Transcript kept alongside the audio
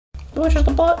Push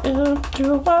the button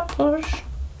to push.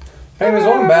 Anyways,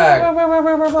 welcome back.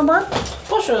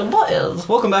 Push the buttons.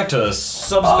 Welcome back to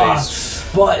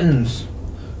Subspace. Buttons.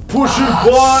 Pushing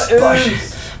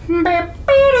buttons.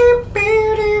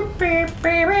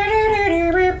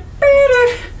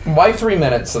 Why 3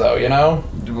 minutes though, you know?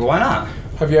 Why not?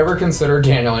 Have you ever considered,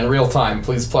 Daniel, in real time,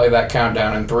 please play that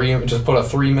countdown in just put a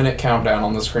 3-minute countdown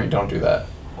on the screen. Don't do that.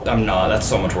 I'm not. That's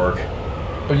so much work.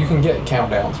 But you can get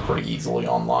countdowns pretty easily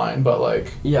online, but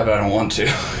like... Yeah, but I don't want to.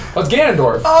 What's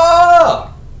Ganondorf?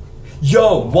 Ah!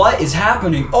 Yo, what is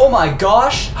happening? Oh my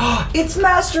gosh! It's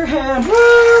Master Hand! Woo!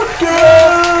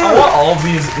 I want all of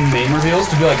these name reveals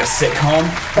to be like a sitcom,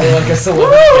 where like a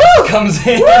celebrity comes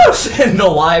in and the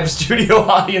live studio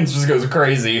audience just goes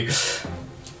crazy.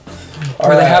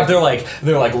 Or they have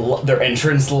their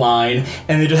entrance line,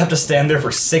 and they just have to stand there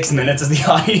for 6 minutes as the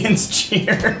audience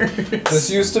cheers.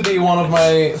 This used to be one of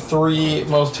my 3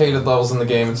 most hated levels in the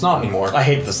game. It's not anymore. I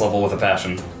hate this level with a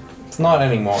passion. It's not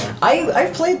anymore.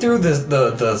 I've played through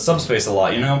the Subspace a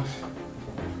lot, you know?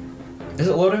 Is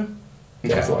it loading?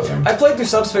 Yeah, it's loading. I played through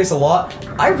Subspace a lot.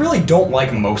 I really don't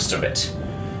like most of it.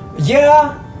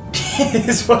 Yeah,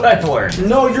 is what I've learned.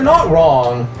 no, you're not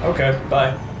wrong. Okay,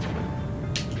 bye.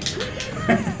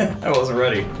 I wasn't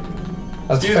ready.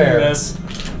 That's Excuse fair. me, miss.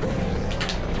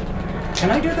 Can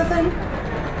I do the thing?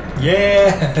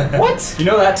 Yeah. What? You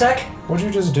know that tech? What'd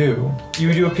you just do?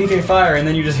 You do a PK fire and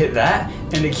then you just hit that,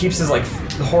 and it keeps his like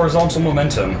horizontal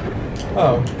momentum.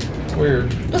 Oh,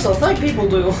 weird. That's a thing people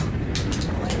do.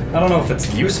 I don't know if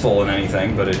it's useful in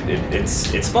anything, but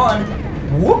it's fun.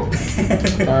 Whoop.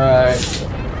 Alright.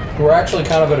 We're actually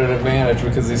kind of at an advantage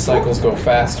because these cycles go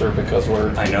faster because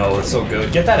we're... I know, it's so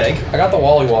good. Get that egg. I got the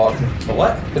Wollywog. The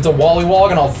what? It's a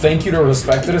Wollywog and I'll thank you to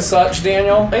respect it as such,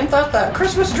 Daniel. Ain't that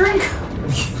Christmas drink?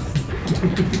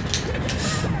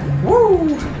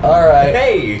 Woo! Alright.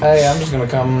 Hey! Hey, I'm just gonna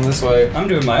come this way. I'm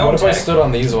doing my own What if I tech. stood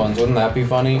on these ones? Wouldn't that be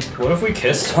funny? What if we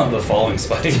kissed on the falling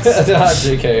spikes?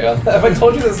 JK. Have I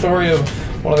told you the story of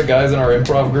one of the guys in our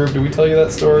improv group? Did we tell you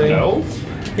that story? No?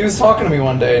 He was talking to me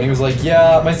one day and he was like,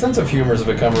 yeah, my sense of humor has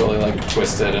become really like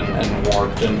twisted and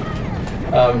warped, and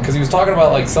because he was talking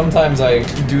about like sometimes I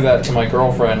do that to my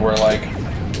girlfriend where like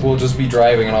we'll just be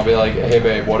driving and I'll be like, hey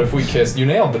babe, what if we kissed? You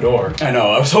nailed the door. I know,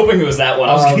 I was hoping it was that one.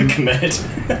 I was gonna commit.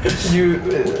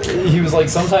 He was like,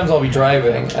 sometimes I'll be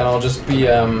driving and I'll just be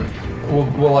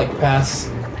we'll like pass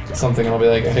something and I'll be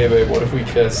like, hey babe, what if we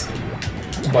kissed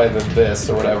by this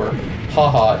or whatever.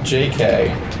 Haha,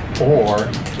 JK. Or,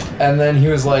 and then he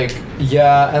was like,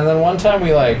 yeah, and then one time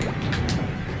we like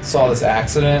saw this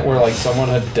accident where like someone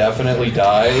had definitely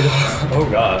died. Oh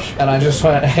gosh. And I just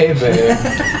went, hey babe,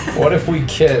 what if we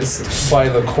kissed by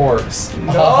the corpse?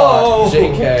 No! Haha,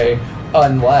 JK,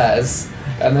 unless.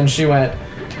 And then she went,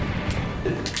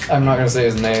 I'm not gonna say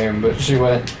his name, but she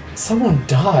went, someone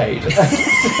died.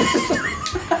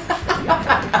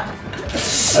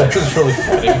 That was really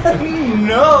funny.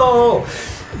 No!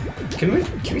 Can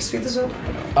we speed this up?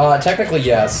 Technically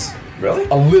yes. Really?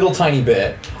 A little tiny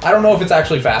bit. I don't know if it's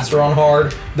actually faster on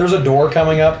hard. There's a door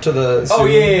coming up to the... Oh,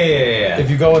 yeah. If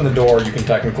you go in the door, you can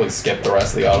technically skip the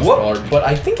rest of the autoscroller. But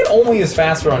I think it only is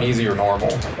faster on easy or normal.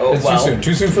 Oh, it's well. too soon.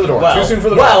 Too soon for the door. Well, too soon for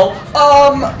the door.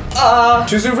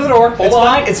 Too soon for the door. Hold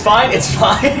on. It's fine.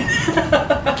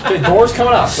 Okay, door's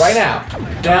coming up right now.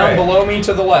 Down Right. below me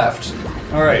to the left.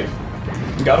 Alright.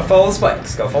 You gotta follow the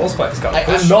spikes. Gotta follow the spikes. Gotta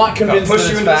push. I'm not convinced push that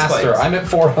you it's into the faster. spikes. I'm at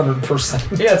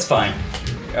 400%. Yeah, it's fine.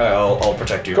 I'll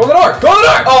protect you. Go to the door! Go to the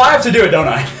door! Oh, I have to do it, don't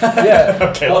I? Yeah.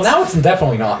 Okay. Well, now it's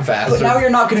definitely not faster. But now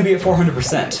you're not gonna be at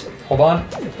 400%. Hold on.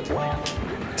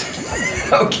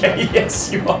 Okay.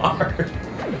 Yes, you are.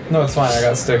 No, it's fine. I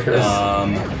got stickers.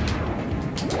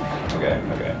 Okay.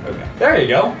 There you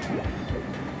go.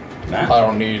 Nah. I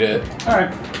don't need it. All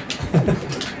right.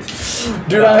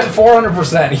 Dude, I'm at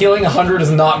 400%. Healing 100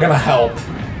 is not gonna help.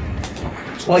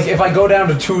 Like, if I go down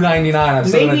to 299, I'm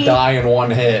still gonna die in one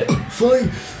hit.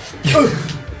 Fine.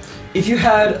 If you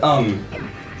had I'll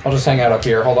just hang out up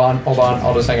here. Hold on.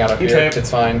 I'll just hang out up here. Okay.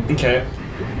 It's fine. Okay.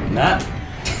 Matt.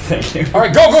 Thank you.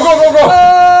 Alright, go!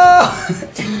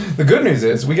 The good news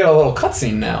is, we get a little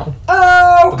cutscene now.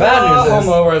 Oh, The bad news is...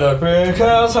 over the big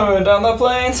house, coming down the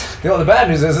plains. You know, the bad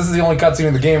news is, this is the only cutscene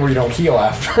in the game where you don't heal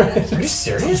after it. Are you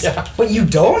serious? Yeah. But you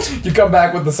don't? You come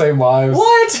back with the same lives.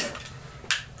 What?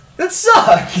 That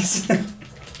sucks.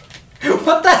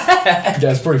 What the heck?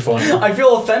 Yeah, it's pretty funny. I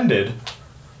feel offended.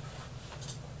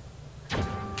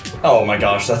 Oh my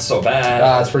gosh, that's so bad.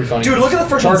 It's pretty funny. Dude, look at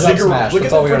the freaking Charge up smash. Look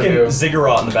at That's the all we gotta freaking do.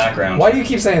 ziggurat in the background. Why do you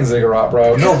keep saying ziggurat,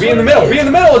 bro? No, be in the middle. Be in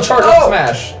the middle and charge up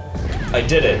smash. I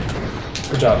did it.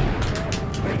 Good job.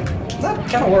 That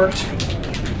kind of worked.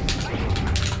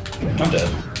 I'm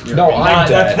dead. No, I'm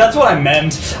dead. That's what I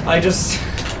meant. I'm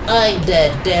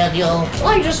dead, Daniel.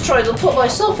 I just tried to put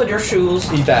myself in your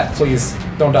shoes. Eat that, please.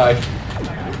 Don't die.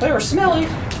 They were smelly.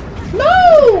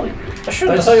 No! I should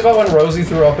Did I tell you about when Rosie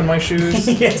threw up in my shoes?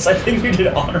 Yes, I think you did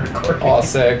on recording. Aw,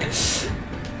 sick.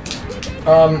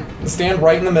 Stand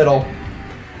right in the middle.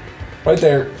 Right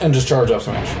there, and just charge up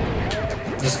smash.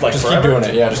 Just like Just forever? keep doing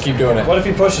it, yeah, just keep doing it. What if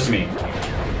he pushes me?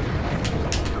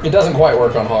 It doesn't quite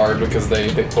work on hard because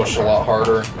they push a lot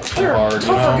harder They're on hard, you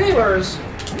tougher know?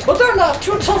 gamers. But they're not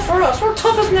too tough for us. We're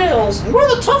tough as nails.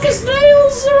 We're the toughest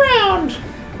nails around.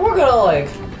 We're gonna, like,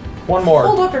 One more.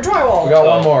 hold up your drywall. We got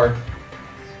one more.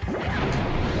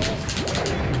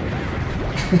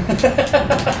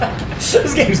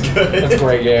 This game's good. It's a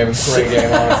great game. It's a great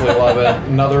game, honestly. Love it.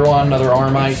 Another one, another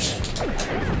Armite.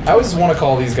 I always want to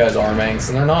call these guys Armanks,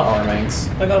 and they're not Armanks.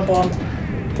 I got a bomb.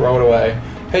 Throw it away.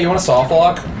 Hey, you want a soft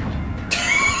lock?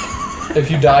 If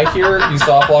you die here, you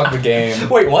soft lock the game.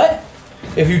 Wait, what?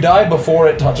 If you die before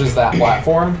it touches that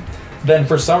platform, then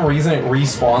for some reason it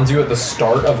respawns you at the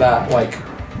start of that, like,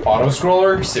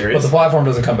 auto-scroller. Are you serious? But the platform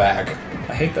doesn't come back.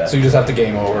 I hate that. So you just have to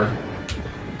game over.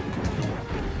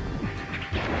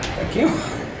 Thank you.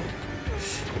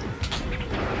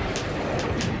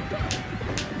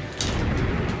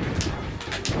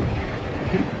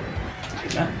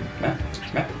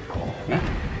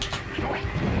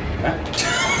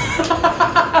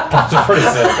 It's pretty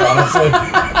sick, honestly.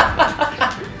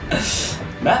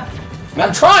 Matt?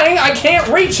 I'm trying, I can't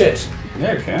reach it!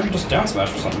 Yeah, you can. Just down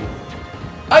smash or something.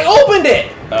 I opened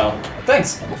it! Oh.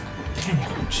 Thanks.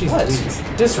 Jeez, What? Louise.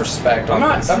 Disrespect on I'm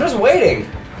not. this. I'm just waiting.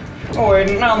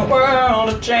 Waiting on the world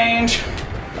to change.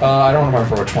 I don't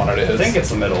remember which one it I is. think it's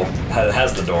the middle. It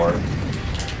has the door.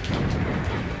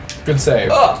 Good save.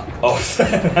 Oh! Oh.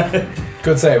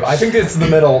 Good save. I think it's the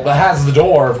middle that has the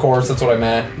door, of course, that's what I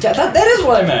meant. Yeah, that is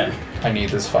what I meant. I need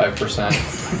this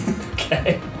 5%.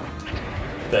 Okay.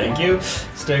 Thank you.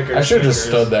 Stickers. I should have just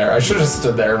stickers. stood there. I should have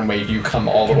stood there and made you come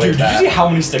all the way Dude, did you back. see how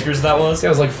many stickers that was? Yeah,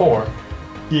 it was like 4.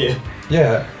 Yeah.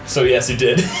 Yeah. So yes, you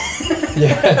did.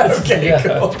 Yeah. Okay, Yeah.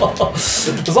 cool.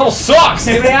 This level sucks!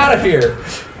 Get me out of here!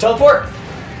 Teleport!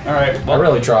 Alright, I well,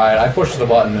 really tried. I pushed the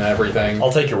button and everything.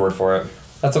 I'll take your word for it.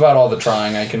 That's about all the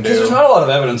trying I can Because there's do. not a lot of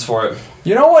evidence for it.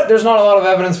 You know what there's not a lot of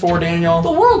evidence for, Daniel?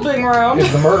 The world being round.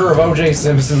 Is the murder of O.J.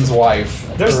 Simpson's wife.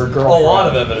 There's or a girlfriend. lot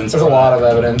of evidence There's for a lot that.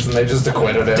 of evidence, and they just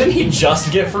acquitted him. Didn't he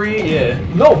just get free? Yeah.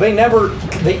 No, they never.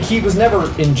 He was never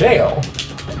in jail.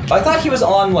 I thought he was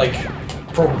on, like,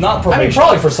 not I probation. mean,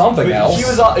 probably for something But else. he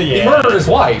was on- He yeah. murdered his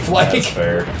wife. Like, That's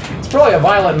fair. he's probably a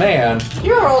violent man.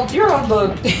 You're on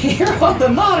the you're on the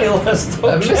naughty list,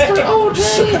 okay? Mr. O.J.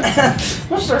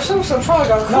 Mr. Simpson probably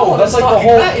got No, caught that's like the stalking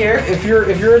whole. that year. If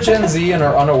you're a Gen Z and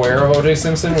are unaware of O.J.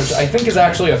 Simpson, which I think is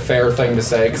actually a fair thing to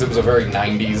say because it was a very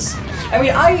 '90s. I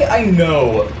mean, I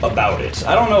know about it.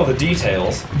 I don't know the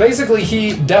details. Basically,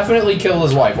 he definitely killed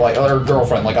his wife, like or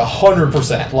girlfriend, like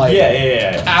 100%. Like,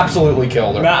 Yeah. absolutely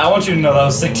killed her. Matt, I want you to know that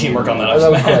was sick teamwork on that.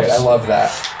 That was great. I love that.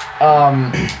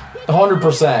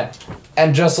 100%.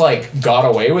 And just like got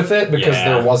away with it because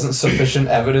Yeah. there wasn't sufficient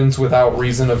evidence without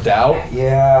reason of doubt.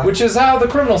 Yeah. Which is how the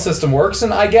criminal system works,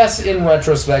 and I guess in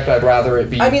retrospect I'd rather it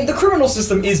be I mean, the criminal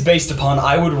system is based upon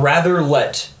I would rather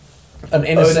let an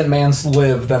innocent man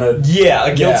live than a... a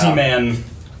guilty Yeah. man.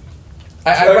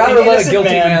 I'd An rather let a innocent guilty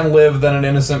man- man live than an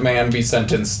innocent man be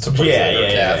sentenced to prison or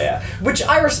death. Which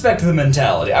I respect the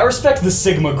mentality. I respect the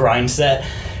Sigma grind set.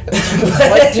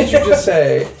 What did you just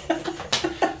say?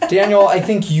 Daniel, I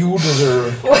think you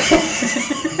deserve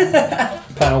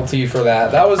penalty for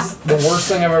that. That was the worst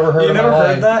thing I've ever heard You in my never life.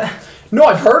 heard that? No,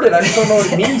 I've heard it. I just don't know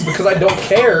what it means because I don't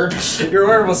care. You're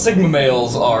aware of what Sigma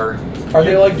males are. Are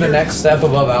they like the next step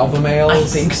above alpha males? I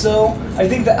think so. I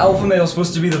think the alpha male is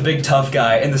supposed to be the big tough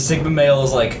guy, and the Sigma male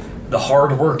is like the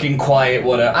hard-working, quiet,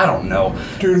 whatever. I don't know.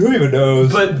 Dude, who even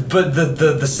knows? But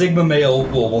the Sigma male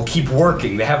will keep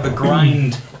working. They have the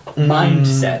grind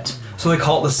mindset. So they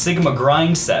call it the Sigma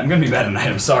grind set. I'm gonna be bad tonight,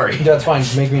 I'm sorry. Yeah, that's fine.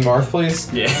 Make me Marth,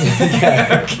 please. Yeah.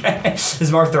 Okay.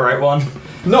 Is Mark the right one?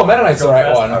 No, Meta Knight's the right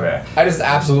fast? one. Okay. I just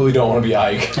absolutely don't want to be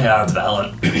Ike. Yeah, that's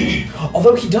valid.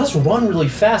 Although he does run really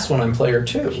fast when I'm player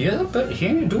 2. He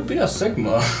do be a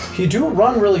Sigma. He do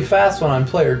run really fast when I'm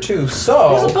player 2,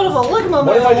 so... He's a bit of a ligma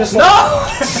What if I just...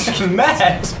 No!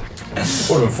 Matt!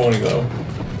 Would've been funny, though.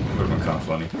 Would've been kind of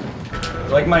funny.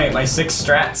 Like my 6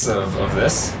 strats of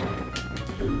this.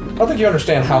 I don't think you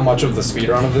understand how much of the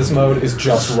speedrun of this mode is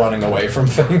just running away from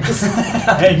things.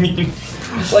 I mean...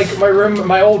 Like,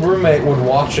 my old roommate would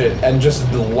watch it and just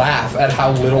laugh at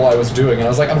how little I was doing, and I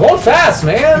was like, I'm going fast,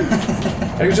 man!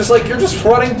 And he was just like, you're just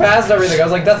running past everything. I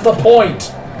was like, that's the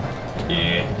point!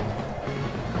 Yeah.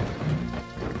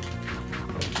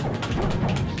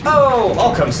 Oh,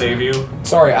 I'll come save you.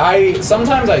 Sorry,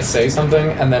 sometimes I say something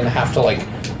and then have to like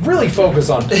really focus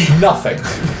on nothing.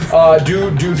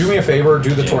 Do me a favor,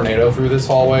 do the tornado through this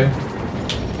hallway.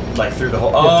 Like through the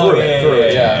whole. Oh, through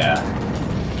it, yeah.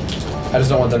 I just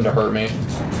don't want them to hurt me.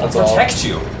 That's all. Protect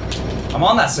you. I'm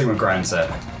on that Sigma grind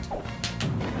set.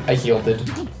 I healed it.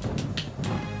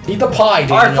 Eat the pie,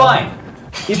 Daniel. Alright, fine.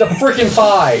 Eat the freaking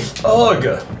pie. Ugh.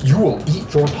 You will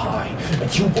eat your pie,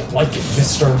 and you will like it,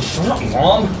 mister. Shut up,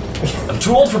 Mom. I'm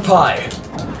too old for pie.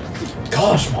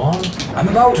 Gosh, Mom. I'm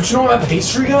about. Don't you know I'm a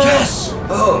pastry guy? Yes.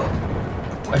 Ugh.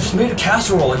 I just made a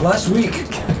casserole like last week.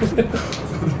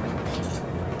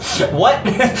 What?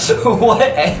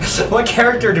 What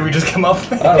character did we just come up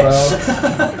with? I don't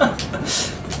know.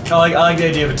 I like the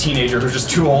idea of a teenager who's just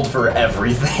too old for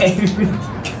everything.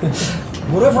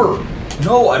 Whatever.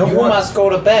 No, I don't You want. must go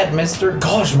to bed, mister.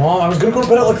 Gosh, Mom, I was gonna go to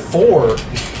bed at like 4.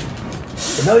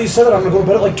 But now that you said that, I'm gonna go to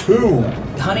bed at like 2.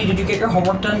 Honey, did you get your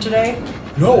homework done today?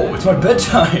 No, it's my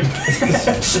bedtime.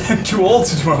 I'm too old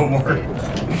to do my homework.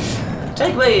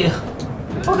 Take me.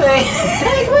 Okay.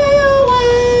 Take me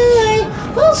away,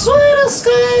 the sweet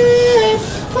escape,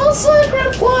 the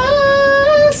sacred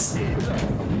place.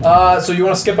 So you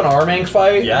want to skip an arming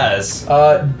fight? Yes.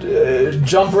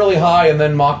 Jump really high and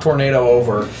then mock tornado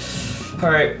over.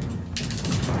 Alright.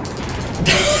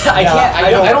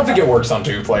 I don't think it works on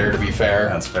 2-player, to be fair.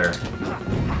 That's fair.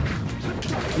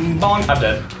 Bonk. I'm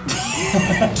dead.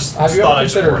 Have you ever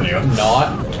considered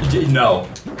not? No.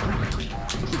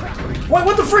 Wait,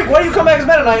 what the freak? Why do you come back as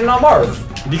Meta Knight and not Marth?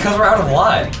 Because we're out of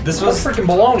line. This was freaking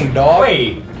baloney, dog.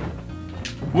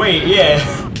 Wait, yeah.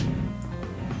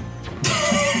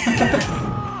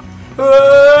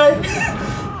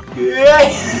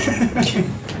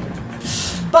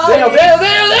 Bye.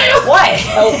 Daniel! What?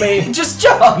 Help me. Just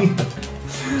jump.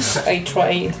 I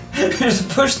tried. Just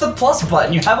push the plus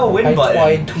button. You have a win button.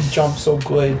 I tried to jump so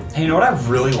good. Hey, you know what I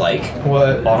really like?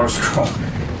 What? Auto scroll.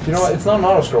 You know what? It's not an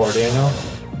auto scroller, Daniel.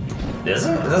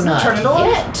 Isn't it? Doesn't it turn into one?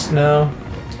 Yet. No.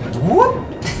 Whoop.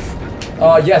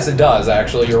 Yes, it does,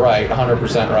 actually. You're right.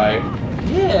 100% right.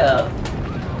 Yeah.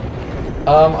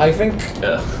 I think...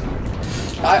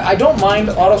 I don't mind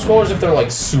auto-scrollers if they're,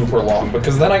 like, super long,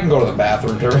 because then I can go to the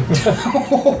bathroom during them.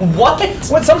 What?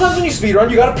 When sometimes when you speedrun,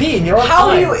 you gotta pee, and you don't have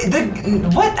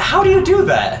time. What? How do you do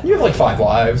that? You have, like, 5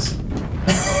 lives.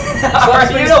 Alright,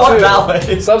 you know what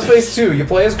valid. Subspace 2, you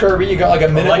play as Kirby, you got, like, a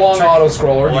minute-long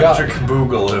auto-scroller. Electric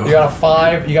Boogaloo. You got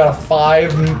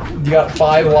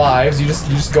 5 lives, you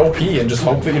just go pee and just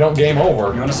hope that you don't game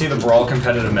over. You wanna see the Brawl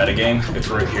competitive metagame? It's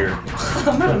right here.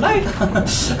 Meta Knight.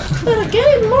 Meta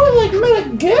gay, more like meta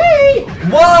gay.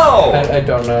 Whoa! I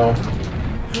don't know.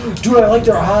 Dude, I like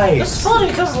their eyes. It's funny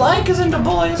because Like is into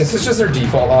boys. This is just their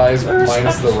default eyes,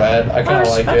 minus the red. I kind of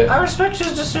like it. I respect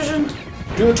his decision.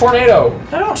 Do the tornado.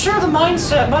 I don't share the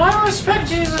mindset, but I respect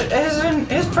his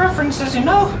preferences, you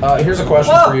know? Here's a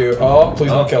question for you. Oh,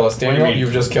 please don't kill us. Daniel,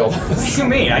 you've just killed us. What do you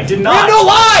mean? I did not. We have no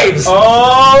lives!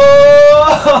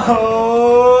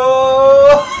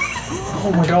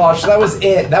 Oh my gosh, that was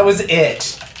it. That was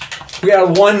it. We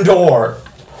had one door.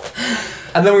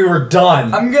 And then we were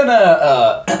done. I'm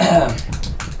gonna,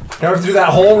 Now we have to do that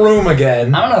whole room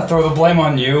again. I'm gonna throw the blame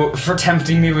on you for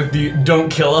tempting me with the "don't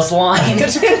kill us" line.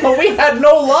 We had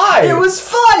no lives. It was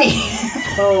funny.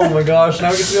 Oh my gosh,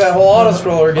 now we get to do that whole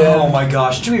auto-scroller again. Oh my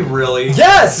gosh, do we really?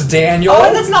 Yes, Daniel!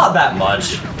 Oh, that's not that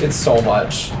much. It's so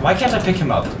much. Why can't I pick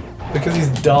him up? Because he's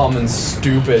dumb and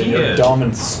stupid. You're dumb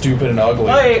and stupid and ugly.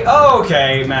 Hey, oh,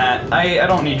 okay, Matt. I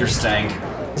don't need your stank.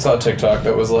 I saw a TikTok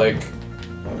that was like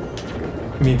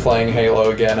me playing Halo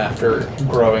again after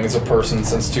growing as a person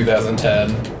since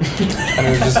 2010. And it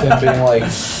was just him being like,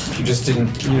 if you just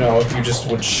didn't, you know, if you just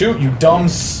would shoot, you dumb,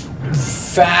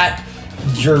 fat,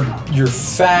 you're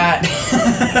fat,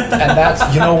 and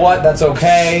that's, you know what, that's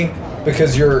okay,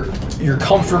 because you're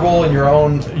comfortable in your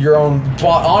own,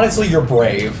 honestly, you're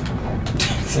brave.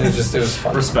 And it was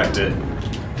fun. Respect it.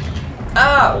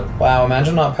 Ow! Wow,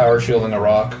 imagine not power shielding a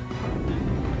rock.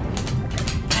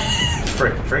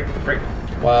 Frick.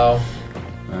 Wow.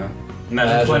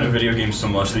 Imagine playing a video game so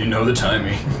much that you know the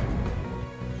timing.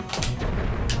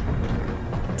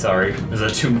 Sorry, is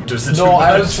that too much? No,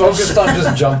 I was focused on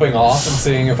just jumping off and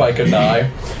seeing if I could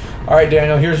die. Alright,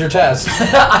 Daniel, here's your test.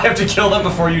 I have to kill them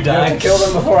before you die. You have to kill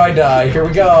them before I die. Here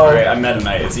we go. Alright, I'm Meta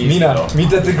Knight. It's easy though.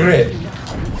 Mita the grid.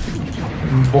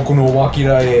 Boku no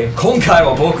wakirae. Konkai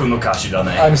wa boku no kashi da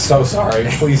ne. I'm so sorry.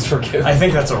 Please forgive me. I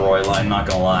think that's a Roy line, not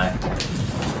gonna lie.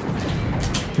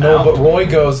 No, Ow. but Roy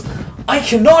goes, I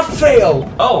cannot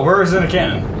fail! Oh, where is it a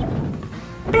cannon?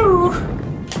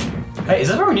 Hey, is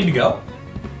that where we need to go?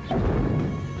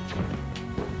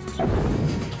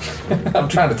 I'm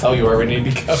trying to tell you where we need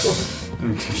to go.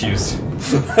 I'm confused.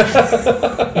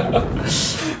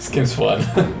 This game's fun.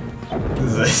 What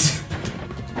is this?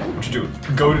 What you do?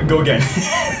 Go again.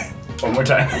 One more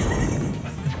time.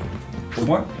 One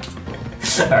more?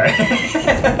 Alright.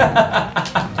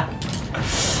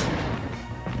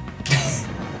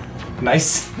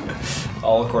 Nice.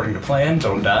 All according to plan.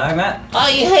 Don't die, Matt.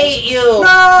 I hate you!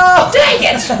 No! Dang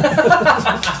it!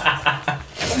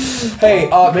 Hey,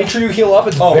 make sure you heal up.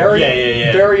 It's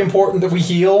very important that we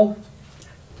heal.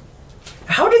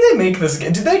 How did they make this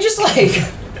game? Did they just like...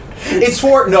 It's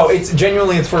for when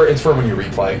you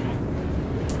replay.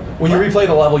 When you replay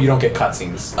the level, you don't get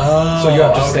cutscenes. Oh, so you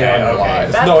have to stay on your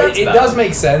lives. It does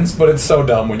make sense, but it's so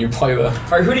dumb when you play the...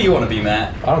 Alright, who do you want to be,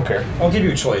 Matt? I don't care. I'll give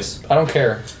you a choice. I don't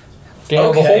care.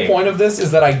 Daniel, the whole point of this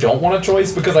is that I don't want a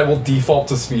choice because I will default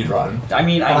to speedrun. I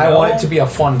mean, I want it to be a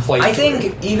fun playthrough. I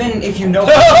think even if you know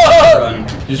how to run,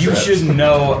 you should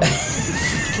know...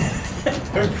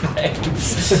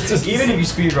 Even if you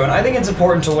speedrun, I think it's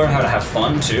important to learn how to have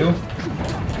fun, too.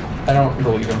 I don't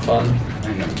believe in fun.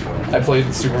 I know you don't. I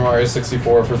played Super Mario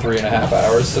 64 for 3.5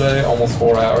 hours today, almost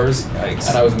 4 hours. Yikes.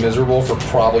 And I was miserable for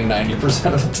probably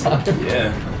 90% of the time.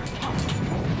 Yeah.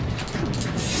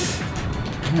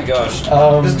 Oh my gosh.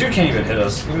 This dude can't even hit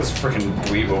us. Look at this freaking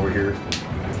dweeb over here.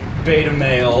 Beta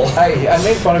male. I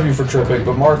made fun of you for tripping,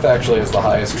 but Marth actually has the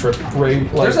highest trip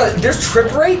rate. Like, there's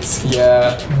trip rates?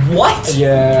 Yeah. What?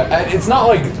 Yeah. It's not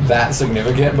like that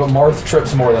significant, but Marth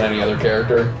trips more than any other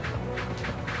character.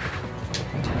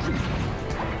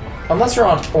 Unless you're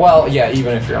on, well, yeah,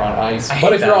 even if you're on ice.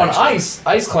 But if you're on ice,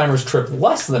 ice climbers trip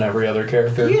less than every other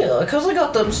character. Yeah, because they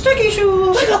got them sticky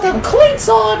shoes, they got them cleats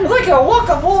on, they can walk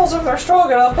up walls if they're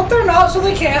strong enough, but they're not, so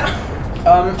they can't.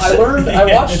 I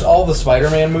watched all the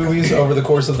Spider-Man movies over the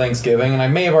course of Thanksgiving, and I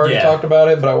may have already talked about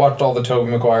it, but I watched all the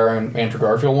Tobey Maguire and Andrew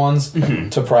Garfield ones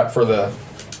to prep for the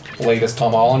latest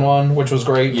Tom Holland one, which was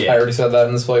great. Yeah. I already said that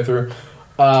in this playthrough.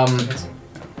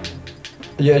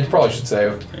 Yeah, you probably should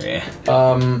save. Yeah.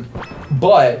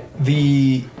 But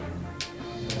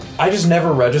I just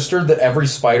never registered that every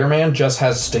Spider-Man just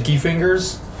has sticky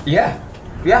fingers. Yeah.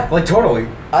 Yeah, like totally.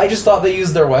 I just thought they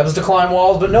used their webs to climb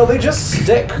walls, but no, they just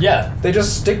stick. Yeah. They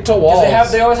just stick to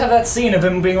walls. They always have that scene of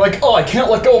him being like, oh, I can't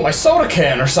let go of my soda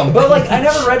can or something. But like, I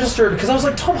never registered, because I was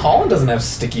like, Tom Holland doesn't have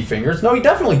sticky fingers. No, he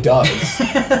definitely does.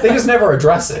 They just never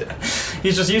address it.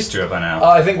 He's just used to it by now.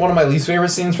 I think one of my least favorite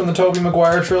scenes from the Tobey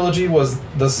Maguire trilogy was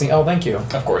the scene, oh, thank you.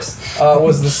 Of course.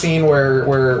 Was the scene where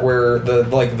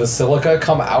the silica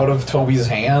come out of Toby's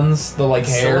hands, the like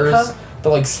hairs. Silica? The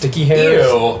like sticky hairs.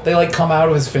 Ew. They like come out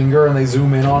of his finger and they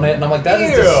zoom in on it, and I'm like, that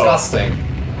is disgusting.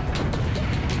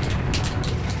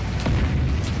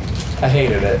 I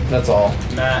hated it. That's all.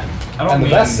 Matt, the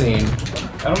best scene.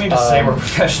 I don't mean to say we're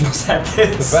professionals at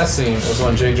this. The best scene was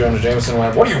when J. Jonah Jameson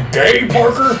went, "What are you, gay,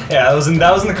 Parker?" Yeah, that was in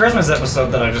the Christmas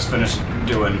episode that I just finished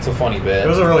doing. It's a funny bit. It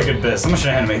was a really good bit. Someone should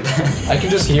animate that. I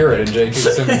can just hear it in J.K.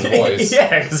 Simmons' voice.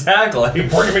 Yeah, exactly. You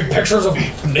bringing me pictures of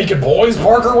naked boys,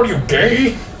 Parker? What are you,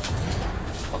 gay?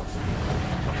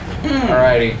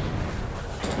 Alrighty.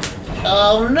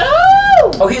 Oh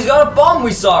no! Oh, he's got a bomb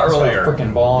we saw earlier.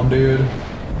 Freaking bomb, dude.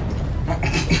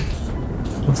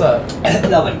 What's up?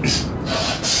 Nothing.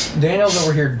 Daniel's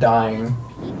over here dying.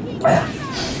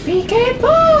 PK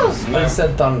pause! I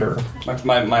said thunder.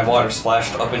 My water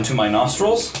splashed up into my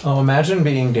nostrils. Oh, imagine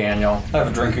being Daniel. I have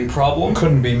a drinking problem.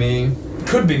 Couldn't be me.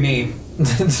 Could be me.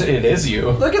 It is you.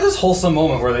 Look at this wholesome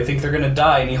moment where they think they're gonna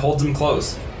die and he holds them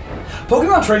close.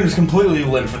 Pokemon Trainer is completely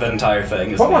limp for that entire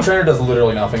thing, isn't Pokemon Trainer does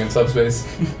literally nothing in Subspace.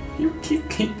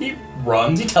 He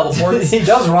runs, he teleports. He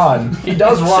does run. He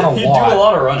does run a lot. You do a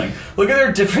lot of running. Look at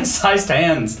their different sized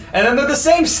hands, and then they're the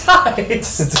same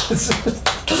size!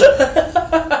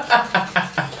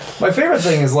 My favorite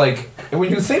thing is, like, when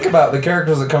you think about the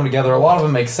characters that come together, a lot of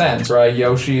them make sense, right?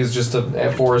 Yoshi is just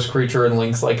a forest creature, and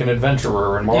Link's like an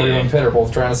adventurer, and Mario and Pit are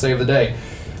both trying to save the day.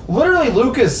 Literally,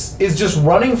 Lucas is just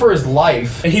running for his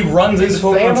life. And he runs his into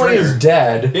Pokemon family Trainer. is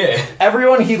dead. Yeah.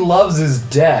 Everyone he loves is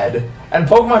dead. And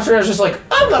Pokemon Trainer is just like,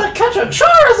 I'm gonna catch a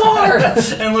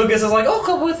Charizard! And Lucas is like, I'll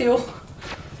come with you.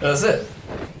 That's it.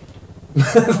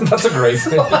 That's a great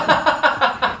scene.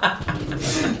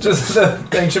 Just the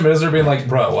ancient minister being like,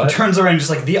 bro, what? Turns around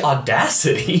just like, the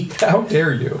audacity. How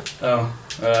dare you? Oh,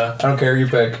 I don't care, you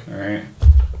pick. Alright.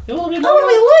 You want to be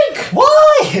Link!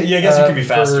 Why? Yeah, I guess you can be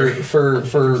faster. For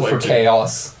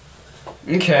chaos.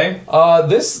 Okay.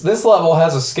 This level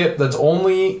has a skip that's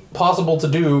only possible to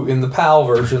do in the PAL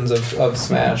versions of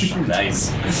Smash.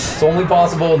 Nice. It's only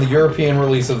possible in the European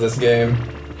release of this game.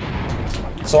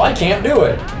 So I can't do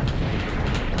it.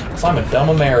 So I'm a dumb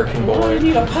American boy. You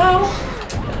need a pal?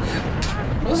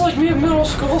 It's like me in middle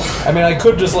school. I mean, I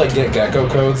could just like get gecko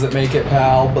codes that make it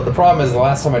PAL, but the problem is the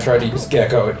last time I tried to use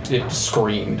gecko, it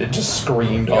screamed. It just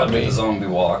screamed You on gotta do me. the zombie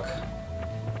walk.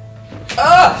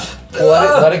 Ah!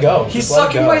 Let it go. He's Just let it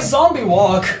sucking go. my zombie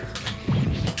walk.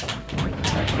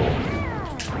 Alright, cool.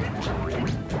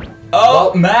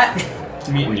 Oh, Matt.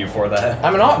 Meeting you for that.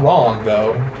 I'm not wrong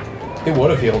though. It would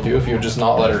have healed you if you had just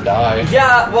not let her die.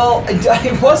 Yeah, well,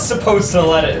 I was supposed to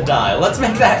let it die. Let's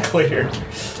make that clear.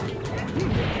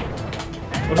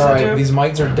 Alright, these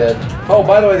mics are dead. Oh,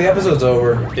 by the way, the episode's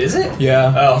over. Is it?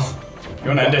 Yeah. Oh. You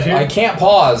wanna end it here? I can't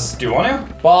pause. Do you want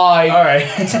to? Bye. Alright.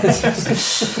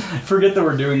 Forget that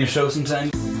we're doing a show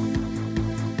sometimes.